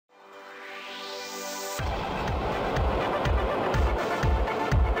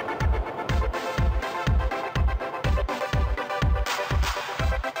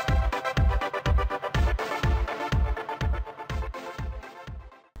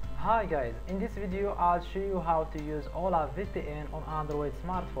Hi guys, in this video I'll show you how to use Hola VPN on Android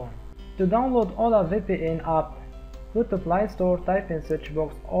smartphone. To download Hola VPN app, go to Play Store, type in search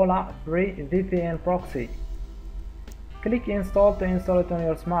box Hola free VPN proxy. Click install to install it on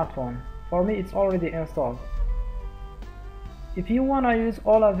your smartphone. For me it's already installed. If you wanna use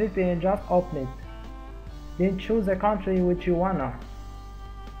Hola VPN, just open it. Then choose a country which you wanna.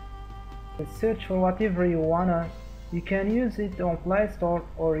 Search for whatever you wanna. You can use it on Play Store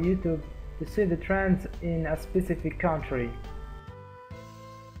or YouTube to see the trends in a specific country.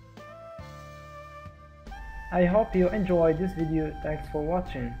 I hope you enjoyed this video. Thanks for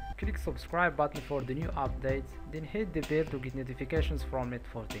watching. Click subscribe button for the new updates, then hit the bell to get notifications from it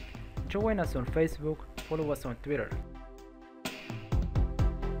for tech. Join us on Facebook, follow us on Twitter.